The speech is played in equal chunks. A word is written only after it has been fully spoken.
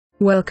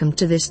Welcome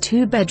to this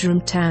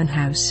 2-bedroom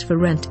townhouse for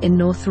rent in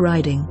North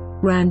Riding,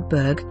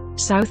 Randburg,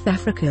 South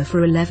Africa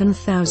for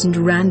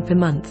R11,000 per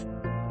month.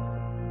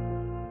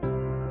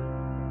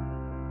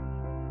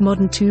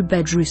 Modern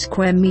 2-bedroom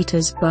square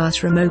meters,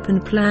 bathroom,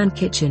 open plan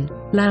kitchen,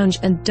 lounge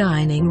and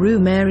dining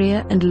room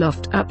area and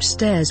loft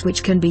upstairs,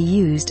 which can be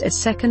used as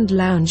second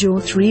lounge or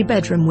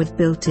 3-bedroom with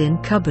built-in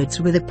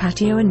cupboards with a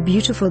patio and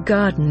beautiful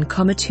garden,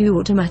 2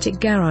 automatic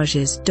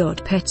garages.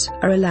 Pets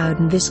are allowed,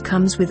 and this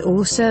comes with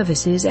all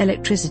services,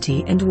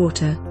 electricity and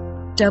water.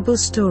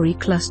 Double-story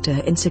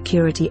cluster in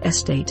security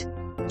estate.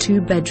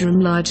 2-bedroom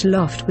large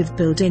loft with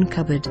built-in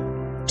cupboard.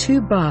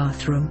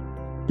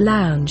 2-bathroom.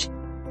 Lounge.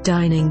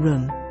 Dining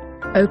room.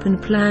 Open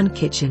plan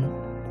kitchen.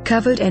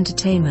 Covered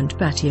entertainment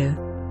patio.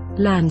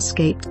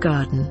 Landscaped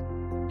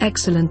garden.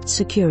 Excellent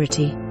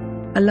security.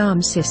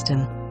 Alarm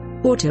system.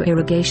 Auto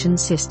irrigation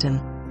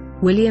system.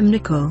 William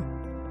Nicol.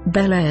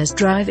 Bel-Airs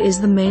Drive is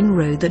the main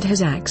road that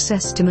has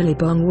access to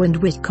Malibong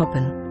and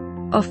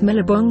Witkoppen. Off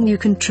Malibong you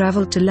can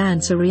travel to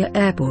Lanseria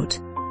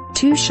Airport.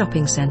 2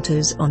 shopping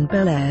centers on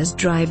Bel-Airs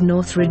Drive,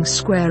 North Ring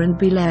Square and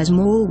Bel-Airs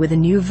Mall, with a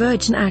new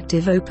Virgin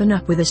Active open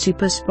up with a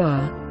super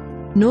spa.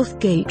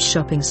 Northgate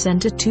Shopping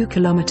Centre 2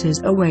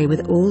 kilometers away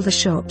with all the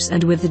shops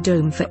and with the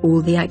dome for all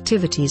the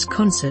activities,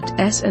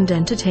 concerts and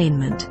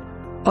entertainment.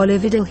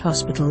 Oliverdale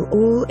Hospital,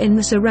 all in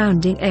the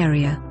surrounding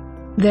area.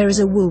 There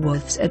is a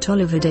Woolworths at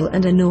Oliverdale,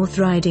 and a North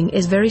Riding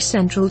is very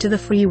central to the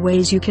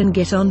freeways you can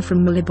get on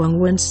from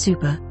Malibong and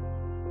Super.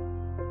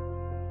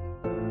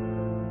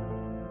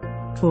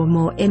 For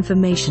more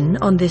information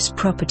on this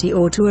property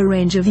or to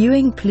arrange a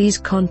viewing, please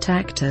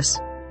contact us.